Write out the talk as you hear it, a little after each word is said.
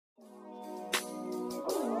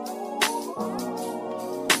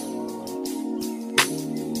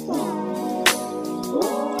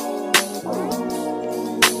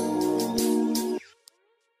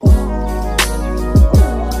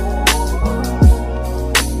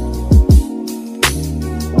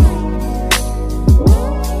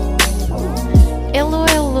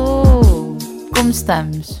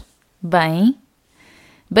estamos? Bem?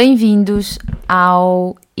 Bem-vindos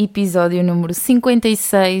ao episódio número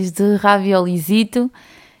 56 de Raviolisito,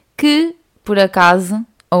 que, por acaso,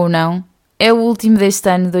 ou não, é o último deste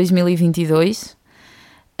ano 2022.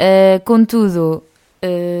 Contudo,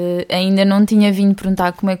 ainda não tinha vindo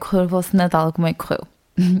perguntar como é que correu o vosso Natal, como é que correu.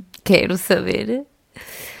 Quero saber.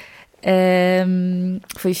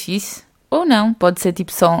 Foi fixe? Ou não, pode ser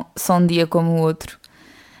tipo só um dia como o outro.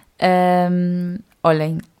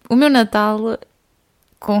 Olhem, o meu Natal,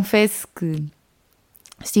 confesso que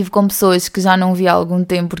estive com pessoas que já não vi há algum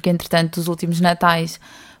tempo, porque entretanto os últimos Natais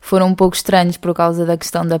foram um pouco estranhos por causa da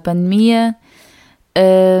questão da pandemia.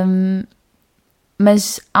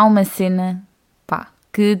 Mas há uma cena,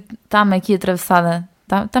 que está-me aqui atravessada.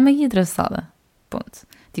 Está-me aqui atravessada. Ponto.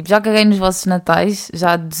 Tipo, já caguei nos vossos Natais,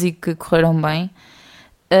 já deduzi que correram bem.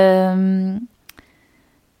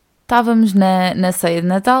 Estávamos na ceia de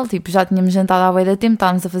Natal, tipo, já tínhamos jantado há bué de tempo,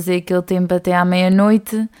 estávamos a fazer aquele tempo até à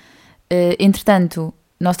meia-noite. Entretanto,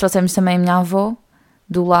 nós trouxemos também a minha avó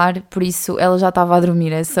do lar, por isso ela já estava a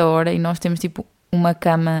dormir a essa hora e nós temos tipo uma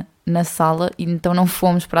cama na sala e então não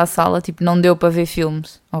fomos para a sala, tipo, não deu para ver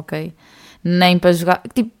filmes, ok? Nem para jogar,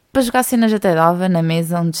 tipo, para jogar cenas até dava na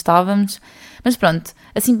mesa onde estávamos, mas pronto,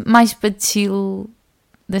 assim, mais para chill,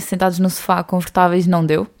 sentados no sofá, confortáveis, não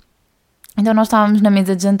deu. Então nós estávamos na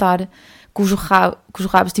mesa de jantar com os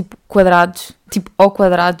rabos tipo quadrados, tipo ao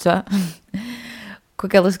quadrado já, com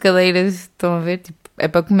aquelas cadeiras, estão a ver, tipo, é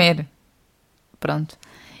para comer, pronto.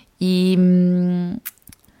 E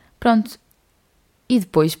pronto, e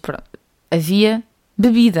depois havia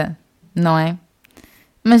bebida, não é?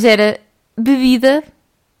 Mas era bebida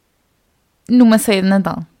numa ceia de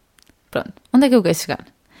Natal. Pronto, onde é que eu quero chegar?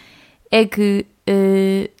 É que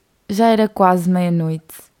já era quase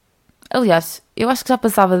meia-noite. Aliás, eu acho que já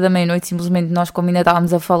passava da meia-noite, simplesmente nós, como ainda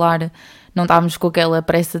estávamos a falar, não estávamos com aquela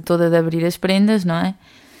pressa toda de abrir as prendas, não é?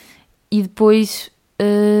 E depois,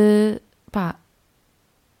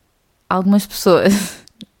 algumas pessoas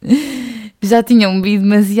já tinham bebido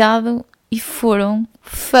demasiado e foram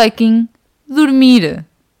fucking dormir.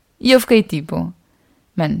 E eu fiquei tipo,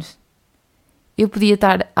 manos, eu podia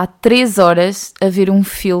estar há 3 horas a ver um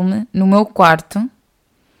filme no meu quarto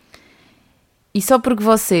e só porque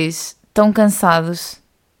vocês estão cansados,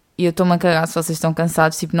 e eu estou-me a cagar se vocês estão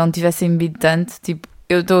cansados, tipo, não tivessem bebido tanto, tipo,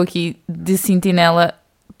 eu estou aqui de sentinela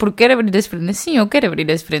porque quero abrir as prendas. Sim, eu quero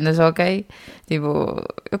abrir as prendas, ok? Tipo,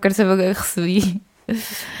 eu quero saber o que eu recebi.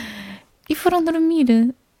 E foram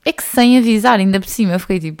dormir. É que sem avisar, ainda por cima, eu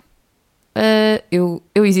fiquei tipo,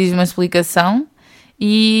 eu exijo uma explicação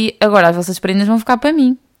e agora as vossas prendas vão ficar para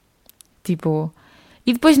mim. Tipo,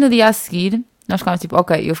 e depois no dia a seguir, nós ficámos tipo,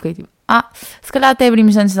 ok, eu fiquei tipo, se calhar até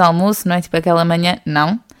abrimos antes do almoço, não é? Tipo, aquela manhã,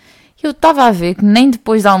 não. Eu estava a ver que nem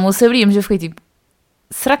depois do almoço abríamos, eu fiquei tipo,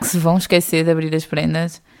 será que se vão esquecer de abrir as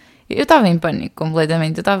prendas? Eu estava em pânico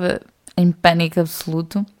completamente, eu estava em pânico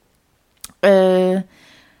absoluto.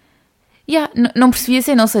 Não percebi a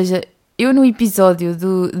cena, ou seja, eu no episódio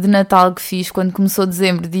de Natal que fiz, quando começou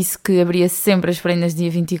dezembro, disse que abria sempre as prendas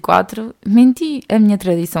dia 24, menti, a minha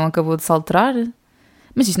tradição acabou de se alterar.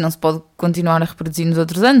 Mas isto não se pode continuar a reproduzir nos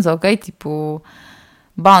outros anos, ok? Tipo,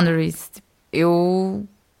 boundaries. Tipo, eu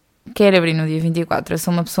quero abrir no dia 24, eu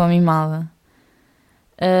sou uma pessoa mimada.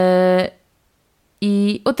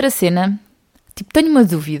 E outra cena, tipo, tenho uma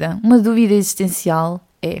dúvida existencial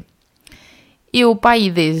é, eu,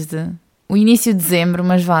 desde o início de dezembro,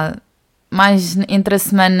 mas mais entre a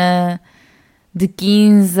semana de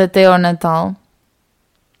 15 até ao Natal,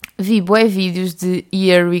 vi bué vídeos de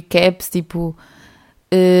year recaps, tipo,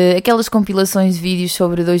 aquelas compilações de vídeos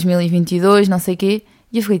sobre 2022, não sei o quê,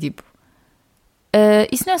 e eu fiquei tipo,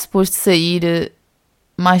 isso não é suposto sair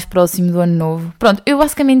mais próximo do ano novo? Pronto, eu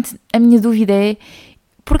basicamente, a minha dúvida é,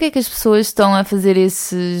 porquê é que as pessoas estão a fazer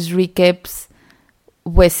esses recaps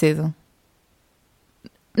bué cedo?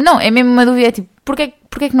 Não, é mesmo uma dúvida, é tipo, porquê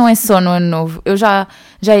é que não é só no ano novo? Eu já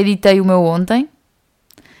editei o meu ontem,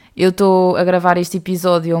 eu estou a gravar este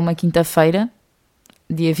episódio uma quinta-feira,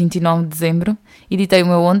 dia 29 de dezembro, editei o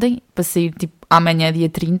meu ontem, para sair tipo amanhã, dia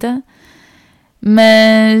 30,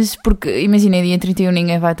 mas, porque, imaginem, dia 31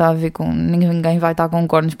 ninguém vai estar com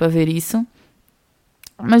cornos para ver isso,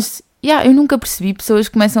 mas, eu nunca percebi pessoas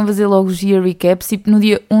que começam a fazer logo os year recaps, tipo, no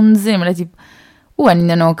dia 1 de dezembro, é tipo, o ano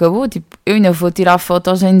ainda não acabou, tipo, eu ainda vou tirar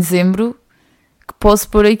fotos em dezembro que posso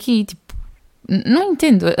pôr aqui, tipo, não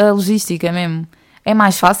entendo a logística mesmo. É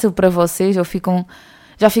mais fácil para vocês ou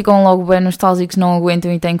já ficam logo bem nostálgicos, não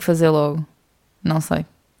aguentam e têm que fazer logo? Não sei.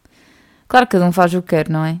 Claro que cada um faz o que quer,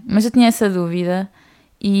 não é? Mas eu tinha essa dúvida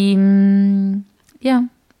e...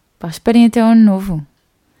 esperem até o ano novo.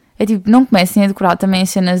 É tipo, não comecem a decorar também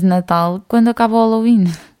as cenas de Natal quando acaba o Halloween.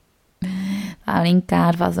 A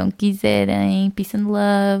brincar, façam o que quiserem. Peace and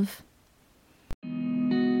love.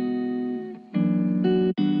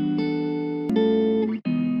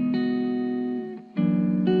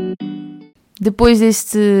 Depois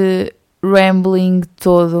deste rambling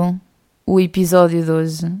todo, o episódio de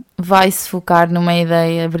hoje vai-se focar numa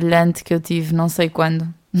ideia brilhante que eu tive não sei quando.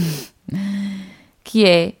 Que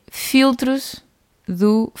é filtros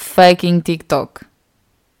do fucking TikTok.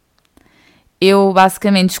 Eu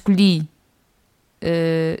basicamente escolhi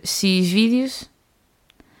X vídeos.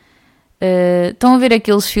 Estão a ver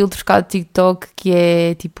aqueles filtros cá do TikTok que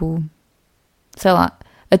é tipo, sei lá,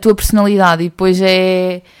 a tua personalidade, e depois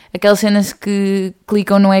é aquelas cenas que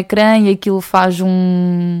clicam no ecrã e aquilo faz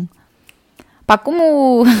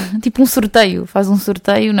como tipo um sorteio, faz um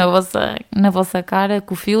sorteio na vossa cara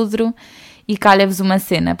com o filtro e calha-vos uma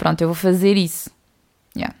cena. Pronto, eu vou fazer isso.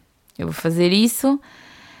 Eu vou fazer isso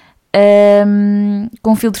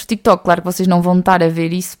com filtros TikTok. Claro que vocês não vão estar a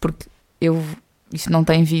ver isso porque isto não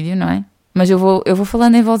tem vídeo, não é? Mas eu vou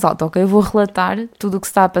falando em voz alta, ok? Eu vou relatar tudo o que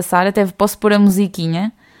se está a passar. Até posso pôr a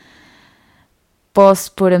musiquinha.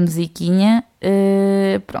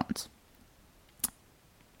 Pronto.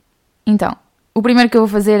 Então, o primeiro que eu vou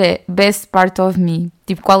fazer é Best Part of Me.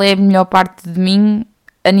 Tipo, qual é a melhor parte de mim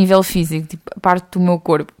a nível físico? Tipo, a parte do meu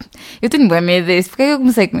corpo. Eu tenho bem medo desse. Porque é que eu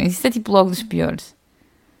comecei com isso? Isto é tipo logo dos piores.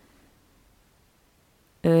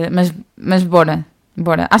 Mas bora.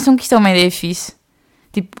 Acham que isto é uma ideia fixe?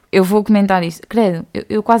 Tipo, eu vou comentar isto. Credo,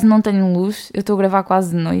 eu quase não tenho luz. Eu estou a gravar quase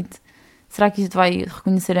de noite. Será que isto vai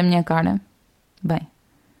reconhecer a minha cara? Bem.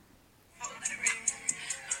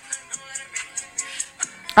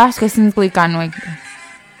 Esqueci de clicar no ecrã.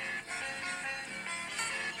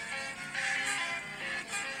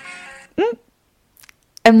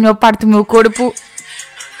 A melhor parte do meu corpo.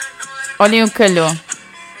 Olhem o que calhou.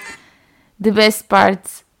 The best part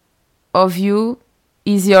of you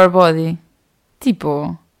is your body.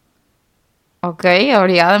 Tipo, ok,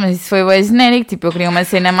 obrigada, mas isso foi bem genérico. Tipo, eu queria uma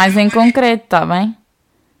cena mais em concreto, tá bem?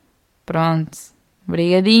 Pronto,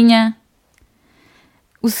 obrigadinha.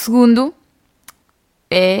 O segundo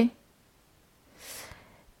é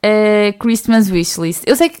a Christmas Wishlist.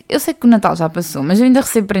 Eu sei que o Natal já passou, mas eu ainda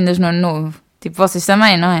recebo prendas no Ano Novo. Tipo, vocês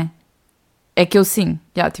também, não é? É que eu sim,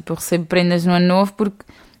 tipo, eu recebo prendas no Ano Novo porque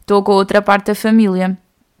estou com a outra parte da família.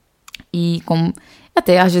 E como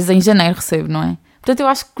até às vezes em janeiro recebo, não é? Portanto, eu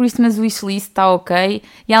acho que Christmas Wishlist está ok.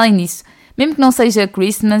 E além disso, mesmo que não seja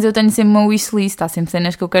Christmas, eu tenho sempre uma wishlist. Há sempre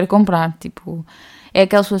cenas que eu quero comprar. Tipo, é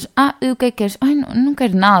aquelas pessoas, o que é que queres? Não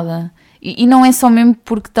quero nada. E não é só mesmo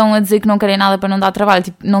porque estão a dizer que não querem nada para não dar trabalho.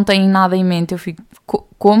 Tipo, não têm nada em mente. Eu fico,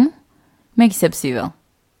 como? Como é que isso é possível?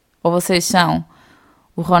 Ou vocês são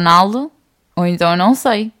o Ronaldo, ou então eu não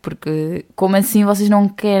sei. Porque como assim vocês não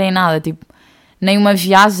querem nada? Tipo, nem uma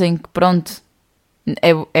viagem que pronto,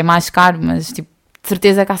 é mais caro, mas tipo, de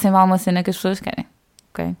certeza que há sempre alguma cena que as pessoas querem.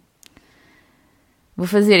 Ok? Vou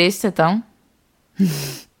fazer este então.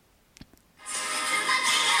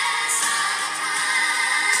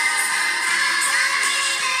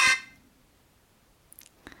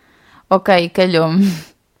 Ok,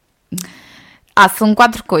 calhou-me. São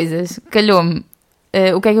 4 coisas. Calhou-me.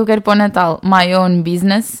 O que é que eu quero para o Natal? My own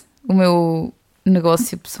business. O meu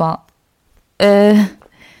negócio pessoal.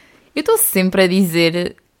 Eu estou sempre a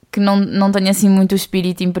dizer que não tenho assim muito o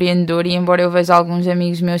espírito empreendedor, e embora eu veja alguns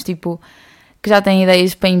amigos meus tipo que já têm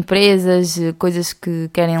ideias para empresas, coisas que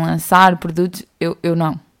querem lançar, produtos, eu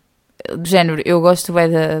não. Do género, eu gosto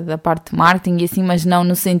da parte de marketing e assim, mas não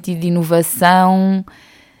no sentido de inovação,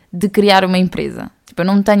 de criar uma empresa. Tipo, eu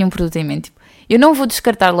não tenho um produto em mente. Tipo, eu não vou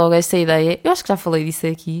descartar logo esta ideia, eu acho que já falei disso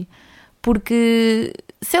aqui, porque,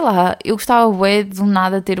 sei lá, eu gostava bué de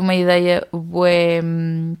nada ter uma ideia bué...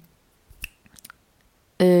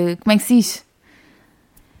 como é que se diz?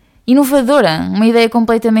 Inovadora, uma ideia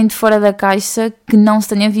completamente fora da caixa que não se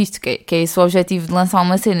tenha visto, que é esse o objetivo de lançar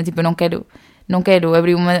uma cena. Tipo, eu não quero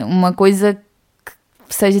abrir uma coisa que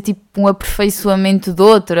seja tipo um aperfeiçoamento de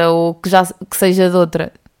outra, ou que seja de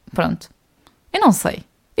outra. Pronto. Eu não sei.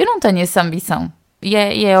 Eu não tenho essa ambição. E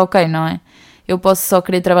é ok, não é? Eu posso só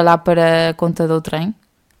querer trabalhar para a conta de outrem,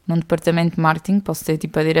 num departamento de marketing, posso ser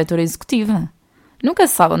tipo a diretora executiva. Nunca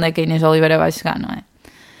se sabe onde é que a Inês Oliveira vai chegar, não é?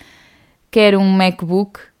 Quero um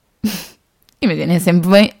MacBook. Imagina, é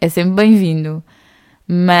sempre bem-vindo.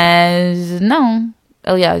 Mas não.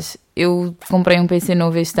 Aliás, eu comprei um PC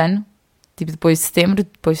novo este ano, tipo depois de setembro,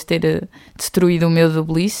 depois de ter destruído o meu do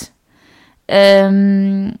beliche.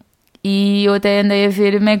 E eu até andei a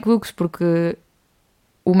ver MacBooks, porque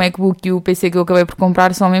o MacBook e o PC que eu acabei por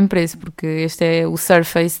comprar são ao mesmo preço, porque este é o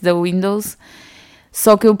Surface da Windows,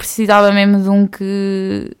 só que eu precisava mesmo de um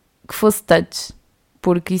que fosse touch,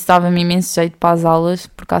 porque isso dava-me imenso jeito para as aulas,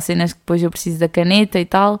 porque há cenas que depois eu preciso da caneta e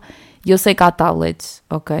tal, e eu sei que há tablets,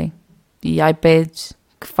 ok? E iPads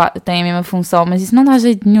que têm a mesma função, mas isso não dá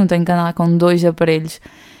jeito nenhum, tenho que andar com 2 aparelhos.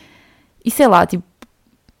 E sei lá, tipo,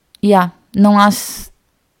 não acho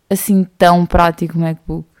assim tão prático o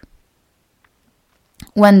MacBook.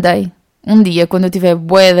 Um dia, quando eu tiver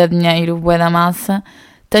bué de dinheiro, bué da massa,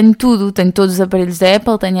 tenho tudo, tenho todos os aparelhos da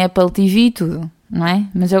Apple, tenho Apple TV e tudo, não é?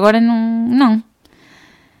 Mas agora não.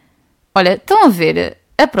 Olha, estão a ver,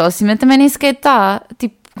 a próxima também nem sequer está,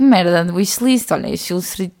 tipo, que merda de wishlist, olha,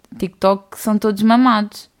 estes TikTok são todos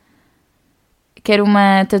mamados. Quero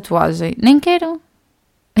uma tatuagem, nem quero,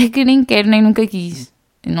 é que nem quero, nem nunca quis.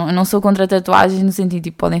 Eu não sou contra tatuagens no sentido,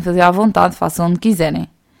 tipo, podem fazer à vontade, façam onde quiserem.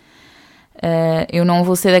 Eu não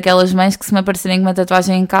vou ser daquelas mães que se me aparecerem com uma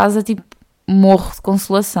tatuagem em casa, tipo, morro de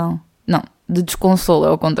consolação. Não, de desconsolo, é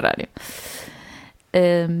ao contrário.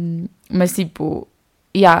 Mas tipo,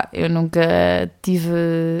 eu nunca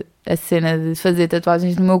tive a cena de fazer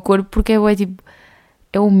tatuagens no meu corpo, porque tipo,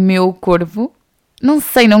 é o meu corpo. Não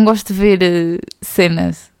sei, não gosto de ver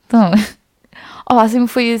cenas. Então, sempre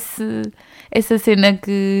foi essa cena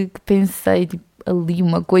que pensei, tipo, ali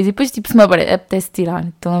uma coisa, e depois tipo, se me apetece tirar,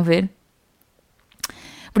 estão a ver?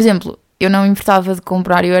 Por exemplo, eu não me importava de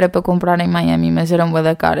comprar, eu era para comprar em Miami, mas era bué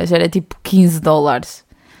da cara, já era tipo $15.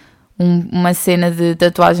 Uma cena de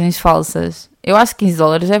tatuagens falsas. Eu acho que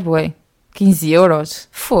 $15 é bué. 15 euros.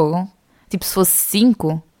 Fogo. Tipo, se fosse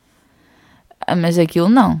 5. Mas aquilo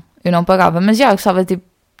não. Eu não pagava. Mas gostava de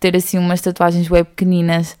ter assim umas tatuagens bué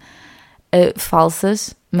pequeninas,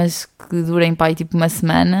 falsas, mas que durem para aí tipo uma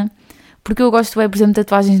semana. Porque eu gosto, por exemplo, de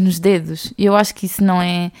tatuagens nos dedos. E eu acho que isso não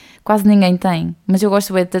é... Quase ninguém tem. Mas eu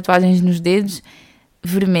gosto, de tatuagens nos dedos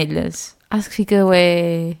vermelhas. Acho que fica,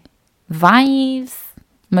 vibes.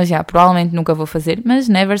 Mas provavelmente nunca vou fazer. Mas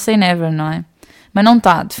never say never, não é? Mas não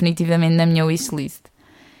está definitivamente na minha wishlist.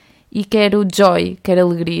 E quero joy, quero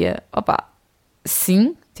alegria. Opa,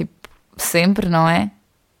 sim, tipo, sempre, não é?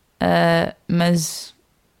 Mas,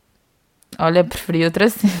 olha, preferi outra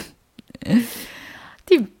cena.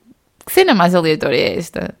 Tipo, que cena mais aleatória é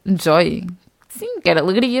esta? Joy. Sim, quero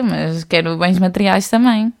alegria, mas quero bens materiais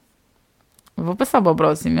também. Vou passar para o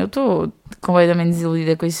próximo. Eu estou completamente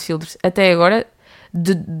desiludida com estes filtros. Até agora,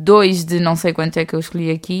 de 2 de não sei quantos é que eu escolhi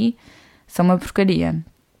aqui, são uma porcaria.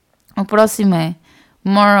 O próximo é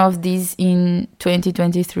More of These in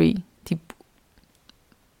 2023. Tipo,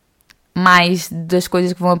 mais das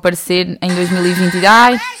coisas que vão aparecer em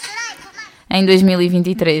 2020. Em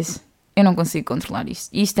 2023. Eu não consigo controlar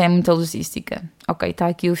isto. Isto é muita logística. Ok, está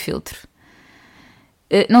aqui o filtro.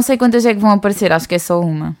 Não sei quantas é que vão aparecer, acho que é só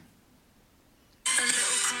uma.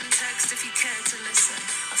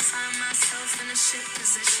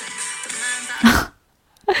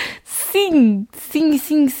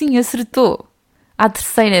 Sim, acertou. À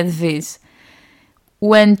terceira de vez.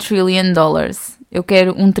 $1 trillion. Eu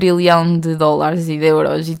quero $1 trilhão de dólares e de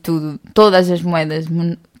euros e tudo. Todas as moedas,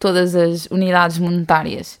 todas as unidades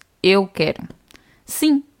monetárias. Eu quero.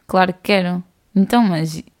 Sim, claro que quero. Então,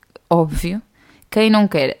 mas, óbvio, quem não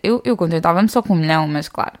quer? Eu contentava-me só com $1 milhão, mas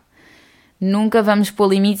claro. Nunca vamos pôr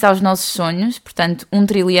limites aos nossos sonhos. Portanto, $1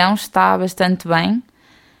 trilhão está bastante bem.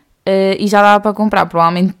 E já dá para comprar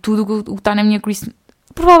provavelmente tudo o que está na minha Christmas.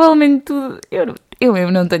 Provavelmente tudo. Eu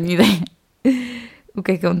mesmo não tenho ideia. O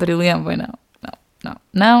que é $1 trilhão? Bem,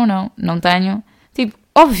 não tenho. Tipo,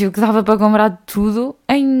 óbvio que dava para comprar tudo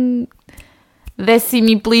em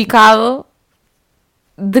decimiplicado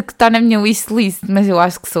de que está na minha wishlist, mas eu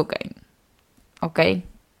acho que sou quem? Ok?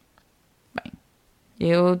 Bem,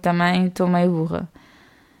 eu também estou meio burra.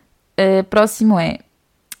 Próximo é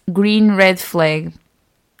Green Red Flag.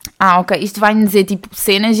 Ok, isto vai-me dizer tipo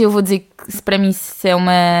cenas e eu vou dizer que para mim se é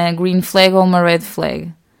uma green flag ou uma red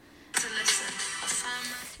flag.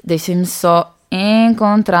 Deixem-me só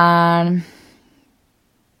encontrar.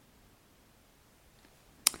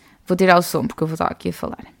 Vou tirar o som porque eu vou estar aqui a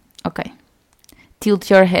falar. Ok. Tilt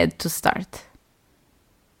your head to start.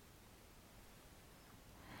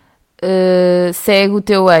 Segue o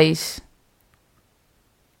teu ex.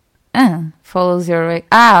 Follows your ex.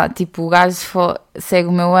 Tipo, o gajo segue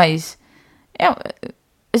o meu ex.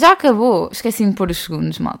 Já acabou. Esqueci-me de pôr os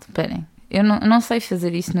segundos, malta. Esperem. Eu não sei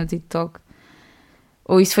fazer isso no TikTok.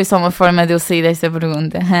 Ou isto foi só uma forma de eu sair desta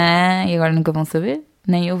pergunta? E agora nunca vão saber?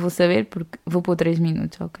 Nem eu vou saber porque vou pôr 3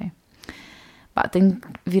 minutos, ok. Tenho que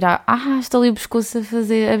virar. Estou ali o pescoço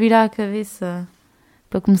a virar a cabeça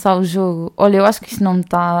para começar o jogo. Olha, eu acho que isto não me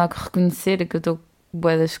está a reconhecer, que eu estou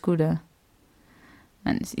bué da escura.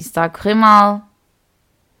 Mano, isso está a correr mal.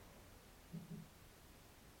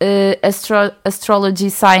 Astrology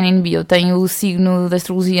sign in bio. Tenho o signo da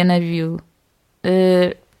astrologia na bio.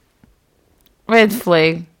 Red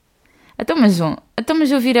flag. Então, mas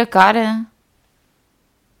eu vir a cara.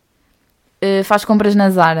 Faz compras na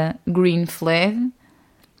Zara. Green flag.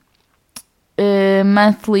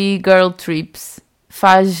 Monthly girl trips.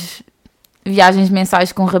 Faz viagens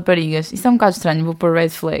mensais com raparigas. Isso é um bocado estranho, vou pôr red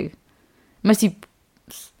flag. Mas tipo,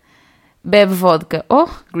 bebe vodka. Oh,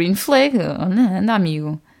 green flag. Anda,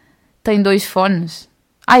 amigo. Tem 2 fones.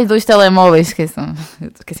 Ai, 2 telemóveis.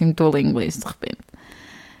 Esqueci-me todo em inglês, de repente.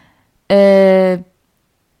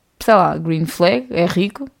 Sei lá, green flag. É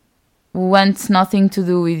rico. Wants nothing to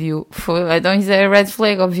do with you. Então isso é red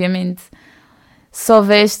flag, obviamente. Só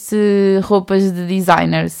veste roupas de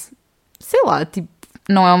designers. Sei lá, tipo,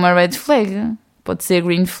 não é uma red flag. Pode ser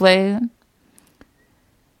green flag.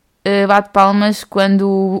 Bate palmas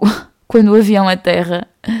quando o avião aterra.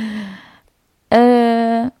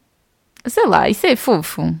 Sei lá, isso é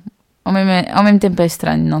fofo. Ao mesmo tempo é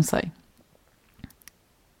estranho, não sei.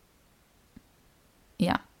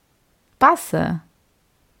 Yeah. Passa.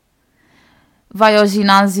 Vai ao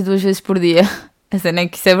ginásio 2 vezes por dia. A cena é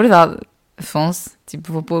que isso é verdade. Afonso,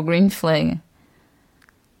 tipo, vou pôr green flag.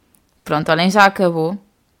 Pronto, olhem, já acabou.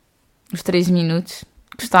 Os 3 minutos.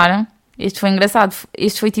 Gostaram? Este foi engraçado.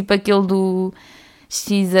 Este foi tipo aquele do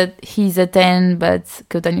He's a 10, but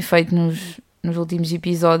que eu tenho feito nos últimos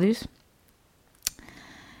episódios.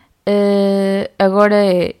 Agora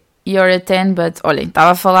é You're a 10, but... Olhem,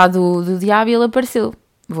 estava a falar do diabo e ele apareceu.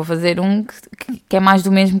 Vou fazer um que é mais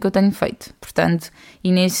do mesmo que eu tenho feito. Portanto,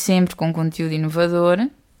 Inês sempre com conteúdo inovador.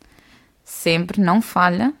 Sempre, não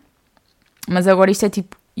falha. Mas agora isto é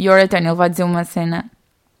tipo You're a 10. Ele vai dizer uma cena.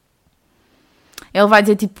 Ele vai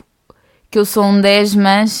dizer tipo que eu sou um 10,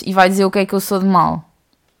 mas... E vai dizer o que é que eu sou de mal.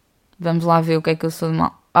 Vamos lá ver o que é que eu sou de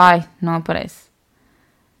mal. Ai, não aparece.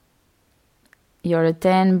 You're a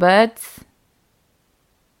 10, but...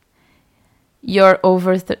 You're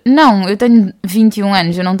over... Não, eu tenho 21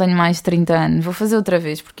 anos, eu não tenho mais de 30 anos. Vou fazer outra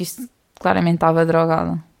vez, porque isto claramente estava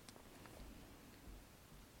drogada.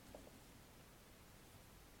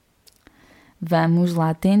 Vamos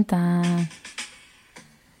lá tentar.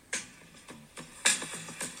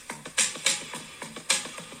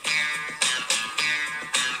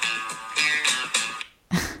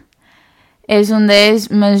 És um 10,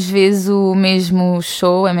 mas vês o mesmo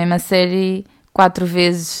show, a mesma série, 4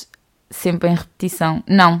 vezes, sempre em repetição.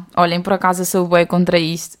 Não, olhem, por acaso eu sou bué contra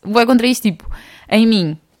isto. Bué contra isto, tipo, em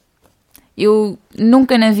mim. Eu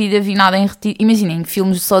nunca na vida vi nada em repetição. Imaginem,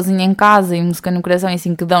 filmes sozinha em casa e música no coração,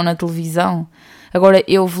 assim, que dão na televisão. Agora,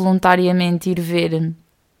 eu voluntariamente ir ver,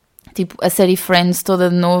 tipo, a série Friends toda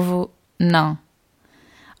de novo, não.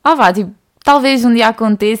 Vá, tipo, talvez um dia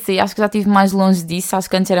aconteça e acho que já estive mais longe disso. Acho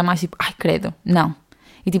que antes era mais tipo, ai credo, não.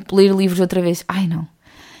 E tipo, ler livros outra vez, ai não.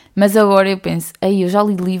 Mas agora eu penso, eu já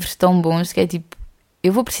li livros tão bons que é tipo,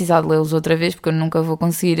 eu vou precisar de lê-los outra vez porque eu nunca vou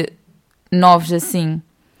conseguir novos assim.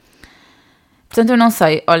 Portanto, eu não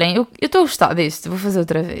sei. Olhem, eu estou a gostar deste, vou fazer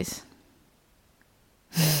outra vez.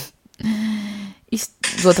 Isto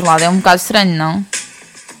do outro lado é um bocado estranho, não?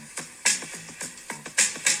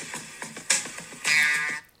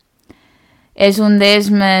 És um 10,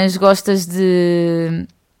 mas gostas de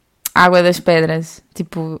água das pedras.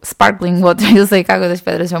 Tipo, sparkling water. Eu sei que a água das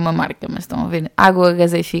pedras é uma marca, mas estão a ver? Água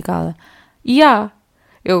gaseificada.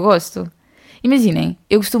 Eu gosto. Imaginem,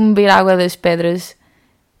 eu costumo beber água das pedras.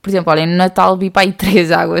 Por exemplo, olhem, no Natal bebi para aí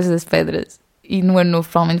 3 águas das pedras. E no Ano Novo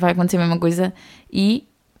provavelmente vai acontecer a mesma coisa. E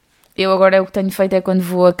eu agora o que tenho feito é quando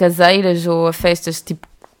vou a caseiras ou a festas, tipo,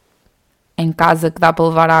 em casa, que dá para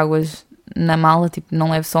levar águas na mala, tipo,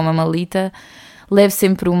 não levo só uma malita, levo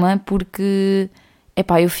sempre uma, porque,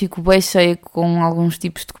 eu fico bem cheia com alguns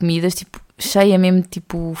tipos de comidas, tipo, cheia mesmo,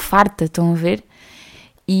 tipo, farta, estão a ver?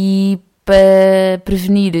 E para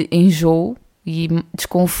prevenir enjoo e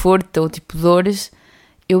desconforto ou, tipo, dores,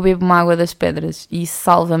 eu bebo uma água das pedras e isso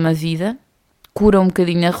salva-me a vida, cura um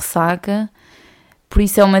bocadinho a ressaca. Por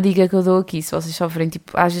isso é uma dica que eu dou aqui, se vocês sofrem,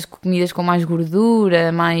 tipo, às vezes comidas com mais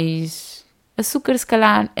gordura, mais... açúcar, se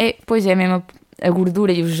calhar, pois é mesmo a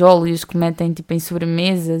gordura e os óleos que metem tipo em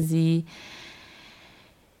sobremesas e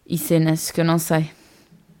cenas que eu não sei.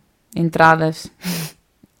 Entradas.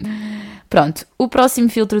 Pronto, o próximo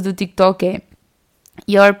filtro do TikTok é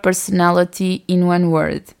Your personality in one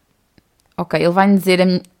word. Ok, ele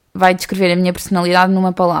vai descrever a minha personalidade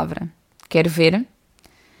numa palavra. Quero ver.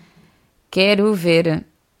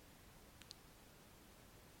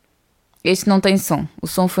 Este não tem som. O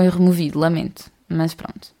som foi removido, lamento. Mas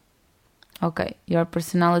pronto. Ok, your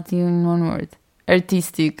personality in one word.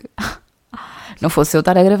 Artistic. Não fosse eu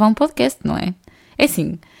estar a gravar um podcast, não é? É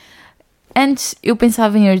assim, antes eu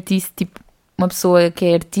pensava em artista, tipo, uma pessoa que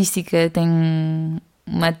é artística, tem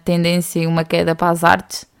uma tendência e uma queda para as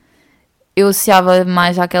artes. Eu associava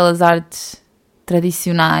mais àquelas artes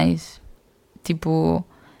tradicionais, tipo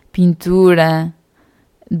pintura,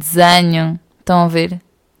 desenho, estão a ver?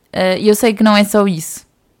 E eu sei que não é só isso,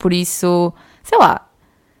 por isso, sei lá,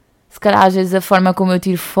 se calhar às vezes a forma como eu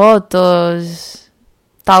tiro fotos,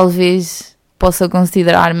 talvez possa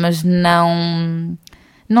considerar, mas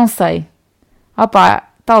não sei.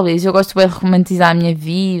 Talvez, eu gosto bem de romantizar a minha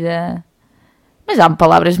vida, mas há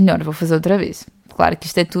palavras melhores, vou fazer outra vez. Claro que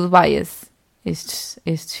isto é tudo bias,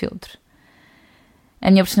 estes filtros.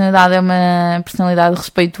 A minha personalidade é uma personalidade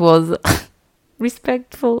respeituosa.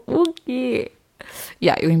 Respectful, o quê?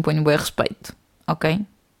 Eu imponho bem respeito, ok?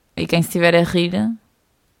 E quem estiver a rir,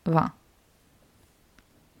 vá.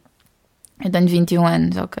 Eu tenho 21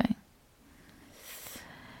 anos, ok?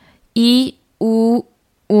 E o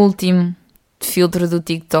último filtro do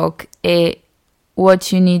TikTok é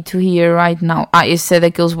What you need to hear right now. Este é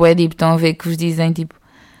daqueles bué deep, estão a ver, que vos dizem, tipo,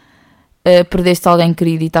 perdeste alguém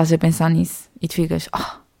querido e estás a pensar nisso. E tu ficas,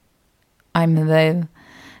 I'm dead.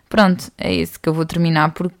 Pronto, é esse que eu vou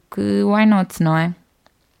terminar, porque why not, não é?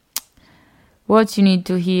 What you need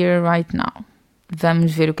to hear right now.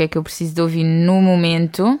 Vamos ver o que é que eu preciso de ouvir no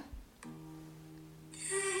momento.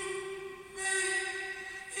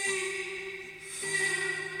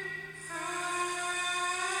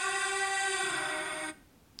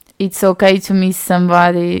 It's okay to miss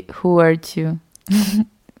somebody who hurt you.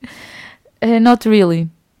 Not really.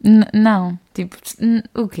 Não. Tipo,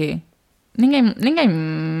 o quê? Ninguém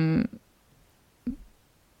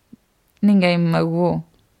me magoou.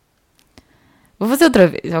 Vou fazer outra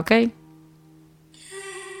vez, ok?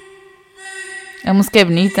 A música é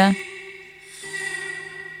bonita.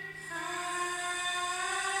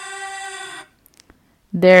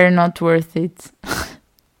 They're not worth it.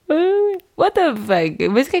 What the fuck?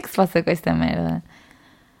 Mas o que é que se passa com esta merda?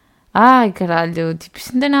 Ai, caralho. Tipo,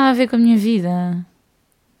 isto não tem nada a ver com a minha vida.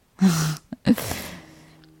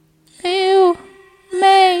 You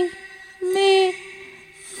made me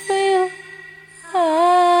feel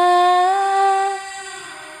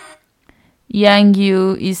Young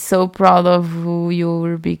you is so proud of who you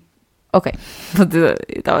will be. Ok, eu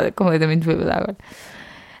estava completamente bêbada agora.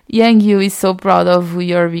 Young you is so proud of who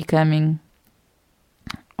you're becoming.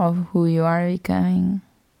 Of who you are becoming.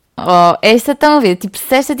 Esta estão a ver, tipo,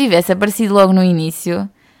 se esta tivesse aparecido logo no início,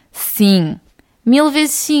 sim, 1000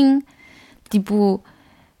 vezes sim. Tipo,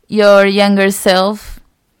 your younger self,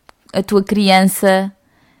 a tua criança,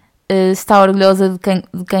 está orgulhosa de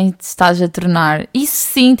quem te estás a tornar. Isso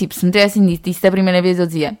sim, tipo, se me tivessem dito isso da primeira vez, eu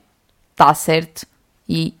dizia, está certo,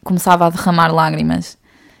 e começava a derramar lágrimas.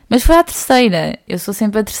 Mas foi a terceira, eu sou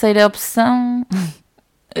sempre a terceira opção.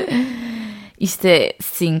 Isto é,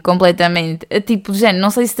 sim, completamente. Tipo, género,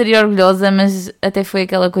 não sei se estaria orgulhosa, mas até foi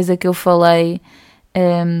aquela coisa que eu falei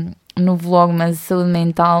no vlog, mas saúde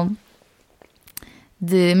mental,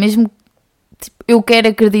 de mesmo, tipo, eu quero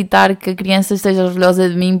acreditar que a criança esteja orgulhosa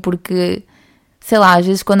de mim, porque, sei lá, às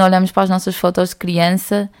vezes quando olhamos para as nossas fotos de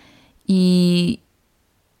criança e,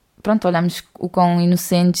 pronto, olhamos o quão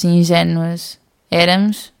inocentes e ingênuos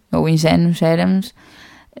éramos,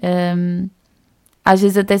 às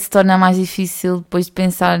vezes até se torna mais difícil depois de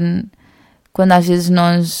pensar quando às vezes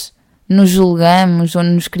nós nos julgamos ou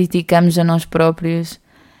nos criticamos a nós próprios,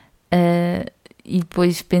 e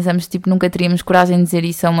depois pensamos, tipo, nunca teríamos coragem de dizer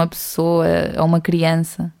isso a uma pessoa, a uma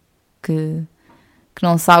criança que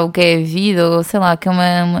não sabe o que é a vida, ou sei lá, que é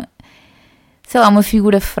uma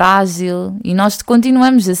figura frágil, e nós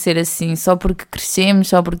continuamos a ser assim, só porque crescemos,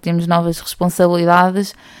 só porque temos novas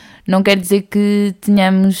responsabilidades, não quer dizer que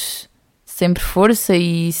tenhamos sempre força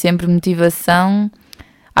e sempre motivação.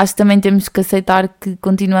 Acho que também temos que aceitar que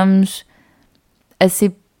continuamos a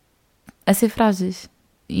ser frágeis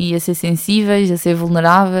e a ser sensíveis, a ser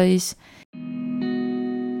vulneráveis.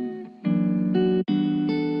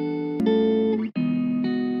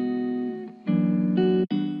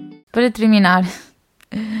 Para terminar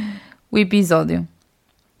o episódio,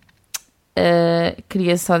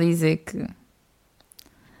 queria só dizer que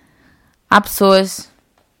há pessoas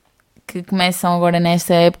que começam agora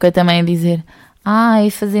nesta época também a dizer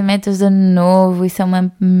fazer metas de ano novo, isso é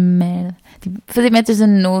uma merda. Tipo, fazer metas de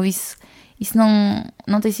ano novo, isso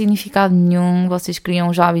não tem significado nenhum. Vocês criam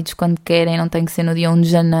os hábitos quando querem, não tem que ser no dia 1 de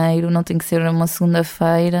janeiro, não tem que ser uma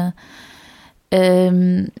segunda-feira.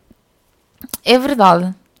 É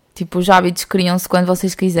verdade. Tipo, os hábitos criam-se quando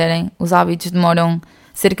vocês quiserem. Os hábitos demoram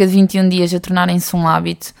cerca de 21 dias a tornarem-se um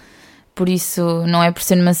hábito. Por isso, não é por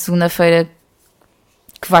ser numa segunda-feira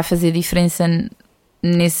que vai fazer diferença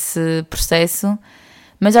nesse processo,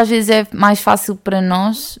 mas às vezes é mais fácil para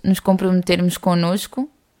nós nos comprometermos connosco.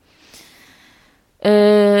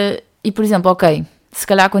 E, por exemplo, ok, se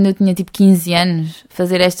calhar quando eu tinha tipo 15 anos,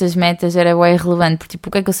 fazer estas metas era bem relevante, porque tipo,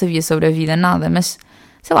 o que é que eu sabia sobre a vida? Nada, mas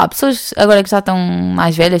sei lá, pessoas agora que já estão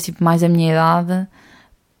mais velhas, tipo mais da minha idade,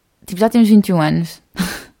 tipo já temos 21 anos,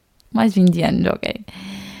 mais 20 anos, ok.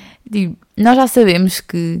 Tipo, nós já sabemos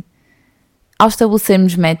que ao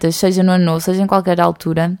estabelecermos metas, seja no ano novo, seja em qualquer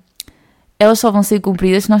altura, elas só vão ser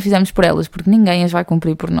cumpridas se nós fizermos por elas, porque ninguém as vai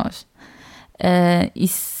cumprir por nós. E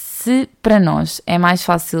se para nós é mais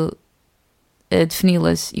fácil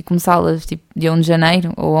defini-las e começá-las tipo dia 1 de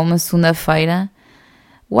janeiro ou a uma segunda-feira,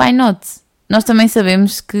 why not? Nós também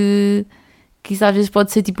sabemos que isso às vezes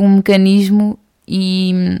pode ser tipo um mecanismo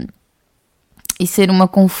e ser uma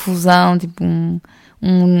confusão, tipo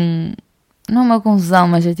não é uma confusão,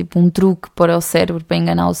 mas é tipo um truque para o cérebro, para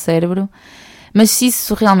enganar o cérebro. Mas se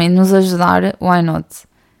isso realmente nos ajudar, why not?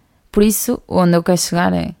 Por isso, onde eu quero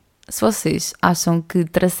chegar é, se vocês acham que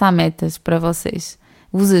traçar metas para vocês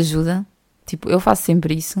vos ajuda, tipo, eu faço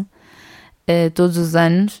sempre isso, todos os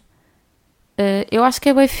anos, eu acho que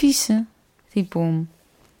é bem fixe. Tipo,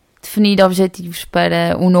 definir objetivos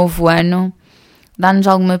para o novo ano, dar-nos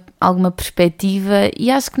alguma perspectiva,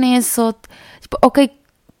 e acho que nem é só, tipo, ok,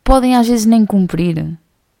 podem às vezes nem cumprir,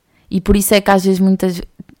 e por isso é que às vezes muitas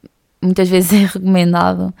vezes é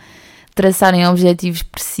recomendado traçarem objetivos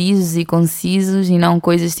precisos e concisos e não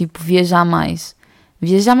coisas tipo viajar mais.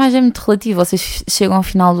 Viajar mais é muito relativo. Vocês chegam ao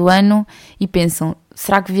final do ano e pensam,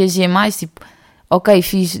 será que viajei mais? Tipo, ok,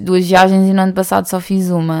 fiz 2 viagens e no ano passado só fiz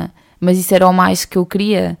uma, mas isso era o mais que eu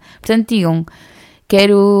queria. Portanto, digam,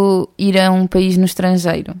 quero ir a um país no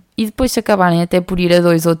estrangeiro, e depois se acabarem até por ir a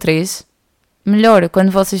 2 ou 3, melhor,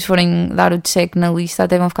 quando vocês forem dar o check na lista,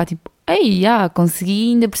 até vão ficar tipo, ei,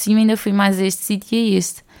 consegui, ainda por cima ainda fui mais a este sítio e a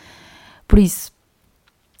este. Por isso,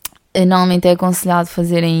 normalmente é aconselhado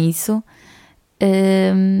fazerem isso,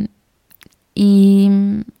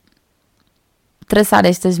 e traçar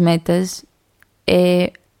estas metas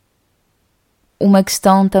é uma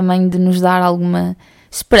questão também de nos dar alguma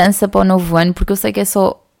esperança para o novo ano, porque eu sei que é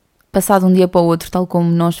só passar de um dia para o outro, tal como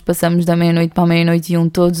nós passamos da meia-noite para a meia-noite e 1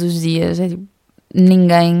 todos os dias. É tipo,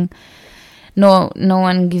 ninguém, no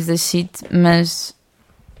one gives a shit, mas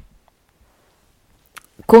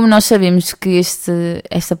como nós sabemos que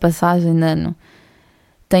esta passagem de ano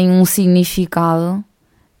tem um significado,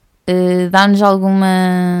 dá-nos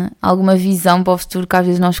alguma visão para o futuro, que às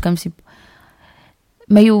vezes nós ficamos tipo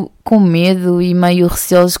meio com medo e meio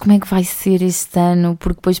receosos, como é que vai ser este ano,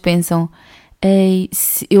 porque depois pensam, ei,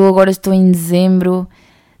 eu agora estou em dezembro,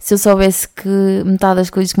 se eu soubesse que metade das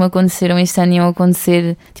coisas que me aconteceram este ano iam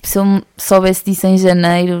acontecer, tipo, se eu soubesse disso em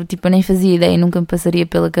janeiro, tipo, eu nem fazia ideia, nunca me passaria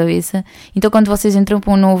pela cabeça. Então quando vocês entram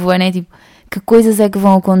para um novo ano é tipo, que coisas é que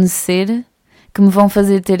vão acontecer que me vão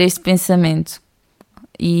fazer ter este pensamento?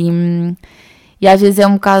 E às vezes é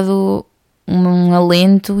um bocado um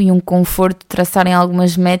alento e um conforto traçarem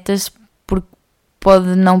algumas metas, porque pode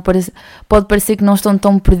parecer que não estão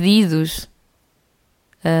tão perdidos,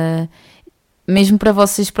 mesmo para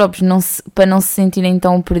vocês próprios, para não se sentirem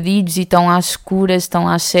tão perdidos e tão às escuras, tão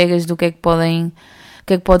às cegas do que é que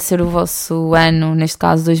pode ser o vosso ano, neste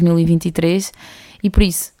caso 2023. E por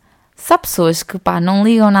isso, se há pessoas que não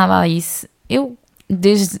ligam nada a isso, eu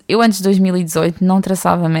antes de 2018 não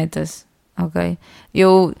traçava metas, ok?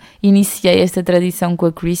 Eu iniciei esta tradição com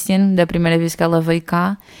a Christian, da primeira vez que ela veio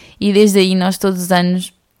cá, e desde aí nós todos os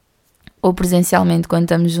anos, ou presencialmente quando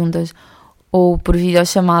estamos juntas, ou por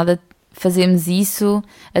videochamada, fazemos isso,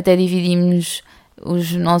 até dividimos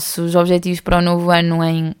os nossos objetivos para o novo ano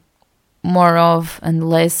em more of and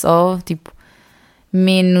less of, tipo,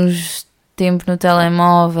 menos tempo no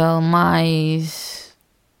telemóvel, mais,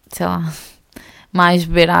 sei lá, mais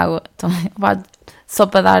beber água. Então, só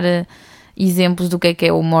para dar exemplos do que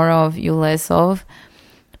é o more of e o less of.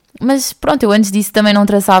 Mas pronto, eu antes disso também não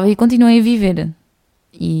traçava e continuei a viver.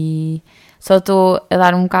 E só estou a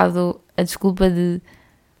dar um bocado a desculpa de,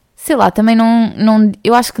 sei lá, também não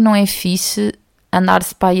eu acho que não é fixe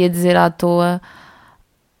andar-se para aí a dizer à toa,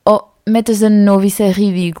 metas de ano novo, isso é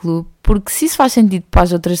ridículo. Porque se isso faz sentido para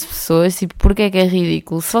as outras pessoas, tipo, porque é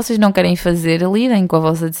ridículo? Se vocês não querem fazer, lidem com a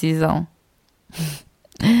vossa decisão.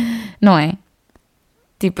 Não é?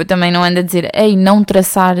 Tipo, eu também não ando a dizer, ei, não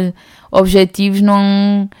traçar objetivos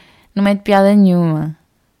não é de piada nenhuma.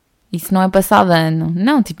 Isso não é passar de ano.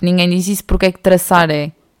 Não, tipo, ninguém diz isso porque é que traçar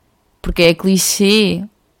é. Porque é clichê.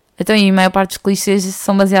 Então, e a maior parte dos clichês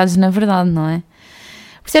são baseados na verdade, não é?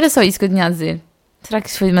 Por isso era só isso que eu tinha a dizer. Será que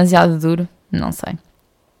isto foi demasiado duro? Não sei.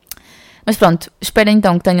 Mas pronto, espero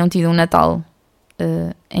então que tenham tido um Natal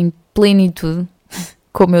em plenitude,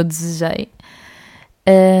 como eu desejei.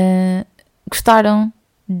 Gostaram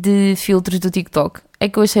de filtros do TikTok? É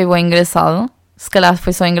que eu achei bem engraçado. Se calhar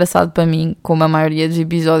foi só engraçado para mim, como a maioria dos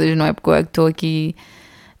episódios, não é porque eu é que estou aqui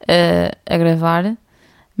a gravar.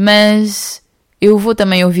 Mas eu vou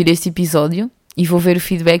também ouvir este episódio e vou ver o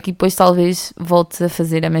feedback e depois talvez volte a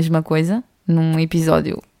fazer a mesma coisa num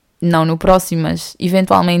episódio, não no próximo, mas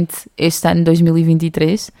eventualmente este ano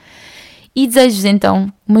 2023. E desejo-vos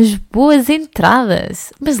então umas boas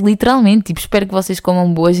entradas, mas literalmente, tipo, espero que vocês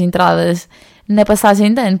comam boas entradas na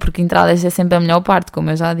passagem de ano, porque entradas é sempre a melhor parte, como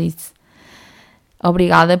eu já disse.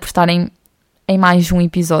 Obrigada por estarem em mais um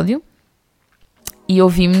episódio e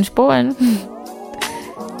ouvimos-nos para o ano.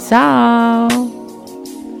 Tchau!